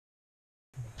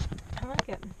I like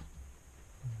it.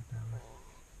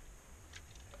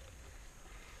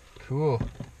 Cool.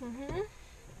 Mhm.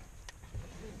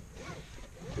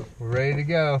 We're ready to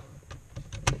go.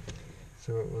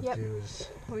 So what we'll do is...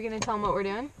 Are we gonna tell them what we're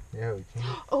doing? Yeah, we can.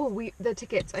 Oh, the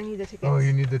tickets. I need the tickets. Oh,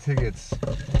 you need the tickets.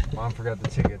 Mom forgot the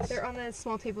tickets. They're on the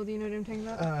small table. Do you know what I'm talking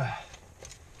about?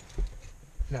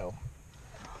 No.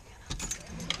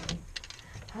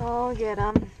 I'll get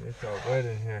them. It's all wet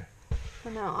in here. Oh,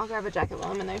 no, I'll grab a jacket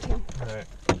while I'm in there too. Alright.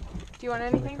 Do you want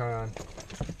anything? Car on.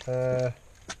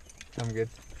 I'm good.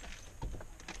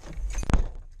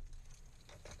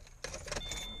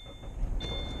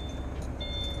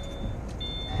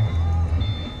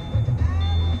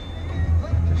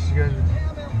 Just you guys.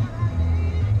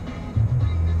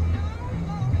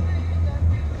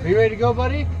 Are you ready to go,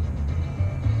 buddy?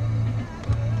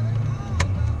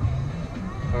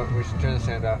 Oh, we should turn the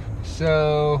sound off.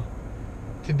 So,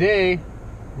 today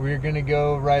we're gonna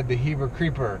go ride the Heber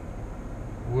Creeper,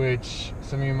 which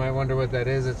some of you might wonder what that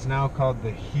is. It's now called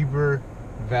the Heber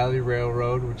Valley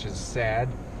Railroad, which is sad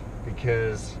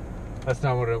because that's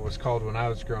not what it was called when I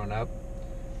was growing up.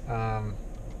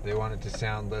 They want it to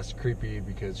sound less creepy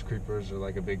because creepers are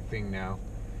like a big thing now.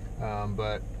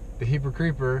 But the Heber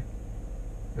Creeper,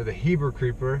 or the Heber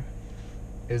Creeper,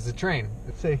 is the train.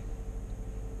 Let's say,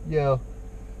 yo,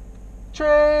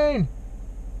 train!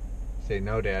 Say,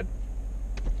 no, Dad.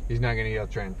 He's not gonna yell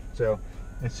train. So,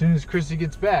 as soon as Chrissy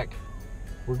gets back,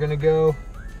 we're gonna go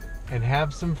and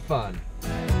have some fun.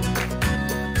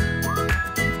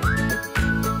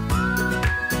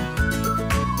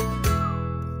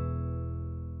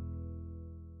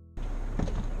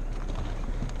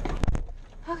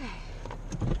 Okay.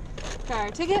 Got our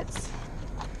tickets.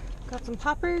 Got some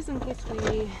poppers in case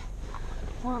we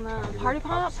want to party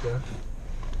pop. Stuff.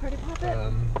 Party pop it.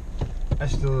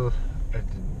 I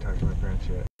didn't talk to my parents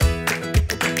yet.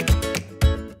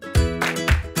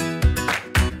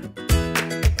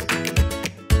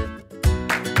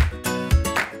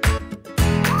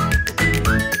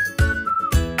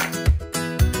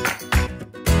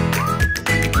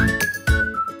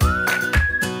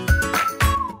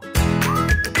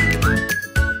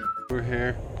 We're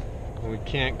here and we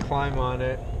can't climb on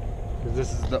it because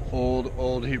this is the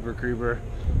old Heber Creeper,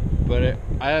 but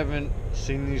I haven't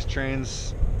seen these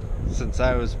trains since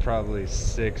I was probably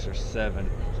 6 or 7.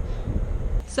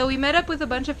 So we met up with a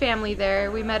bunch of family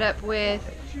there. We met up with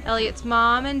Elliot's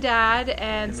mom and dad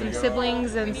and some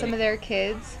siblings and some of their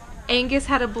kids. Angus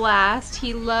had a blast.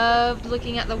 He loved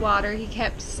looking at the water. He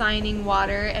kept signing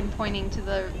water and pointing to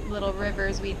the little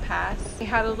rivers we'd pass. We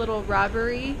had a little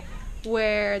robbery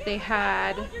where they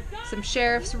had some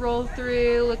sheriffs roll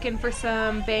through looking for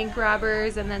some bank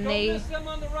robbers, and then they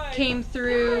came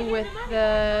through with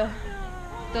the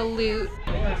loot.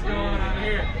 What's going on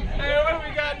here? Hey, what have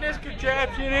we got in this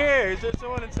contraption here? Is there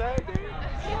someone inside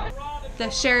there? The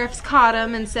sheriffs caught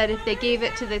them and said if they gave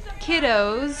it to the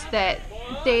kiddos that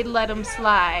they'd let them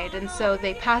slide, and so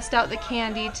they passed out the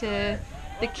candy to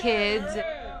the kids.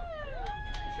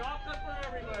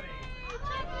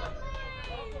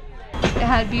 It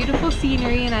had beautiful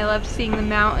scenery and I loved seeing the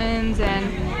mountains, and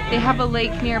they have a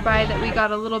lake nearby that we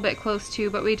got a little bit close to,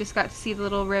 but we just got to see the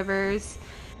little rivers.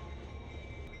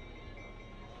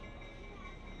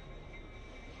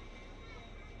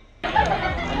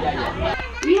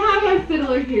 We have our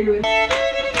fiddler here with us.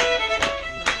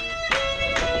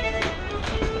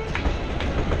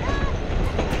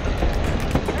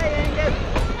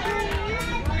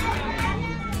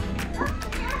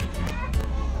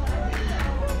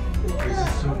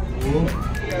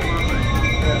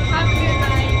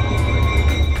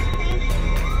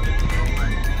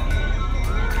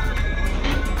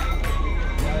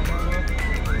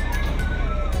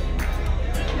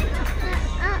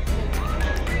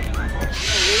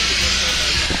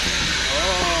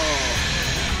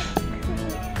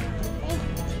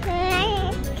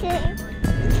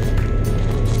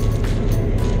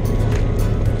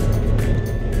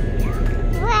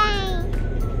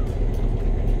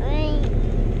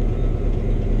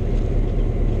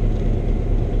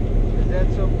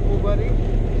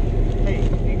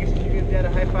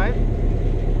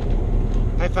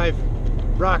 High five.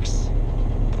 Rocks.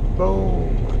 Boom.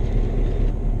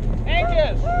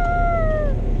 Angus! I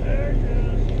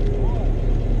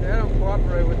don't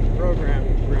cooperate with the program,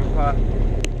 Grandpa.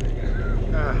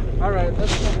 Alright,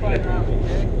 let's go find out,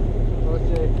 okay? What's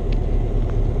it?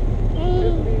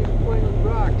 Playing with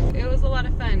rocks. It was a lot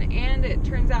of fun, and it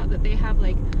turns out that they have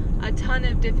like a ton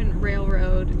of different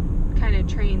railroad kind of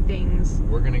train things.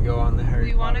 We're gonna go on the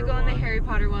Harry Potter one. We want to go on the Harry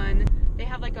Potter one. They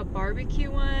have have like a barbecue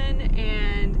one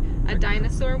and a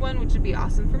dinosaur one, which would be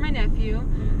awesome for my nephew,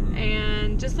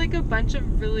 and just like a bunch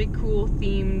of really cool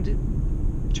themed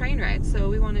train rides. So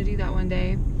we want to do that one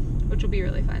day, which will be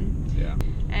really fun. Yeah.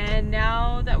 And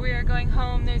now that we are going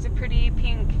home, there's a pretty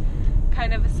pink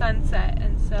kind of a sunset,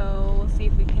 and so we'll see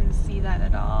if we can see that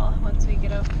at all once we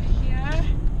get over here.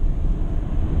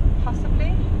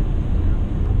 Possibly.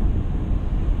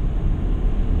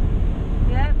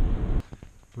 Yep.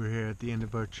 We're here at the end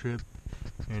of our trip,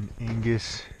 and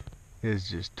Angus is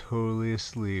just totally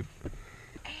asleep.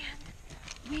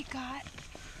 And we got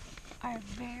our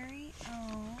very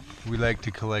own. We like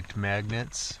to collect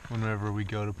magnets whenever we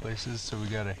go to places, so we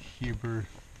got a Heber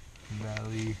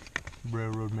Valley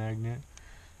Railroad magnet.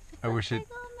 I wish it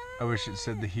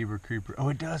said the Heber Creeper. Oh,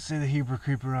 it does say the Heber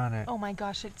Creeper on it. Oh my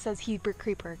gosh, it says Heber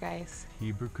Creeper, guys.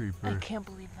 Heber Creeper. I can't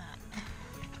believe that.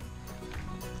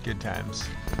 Good times.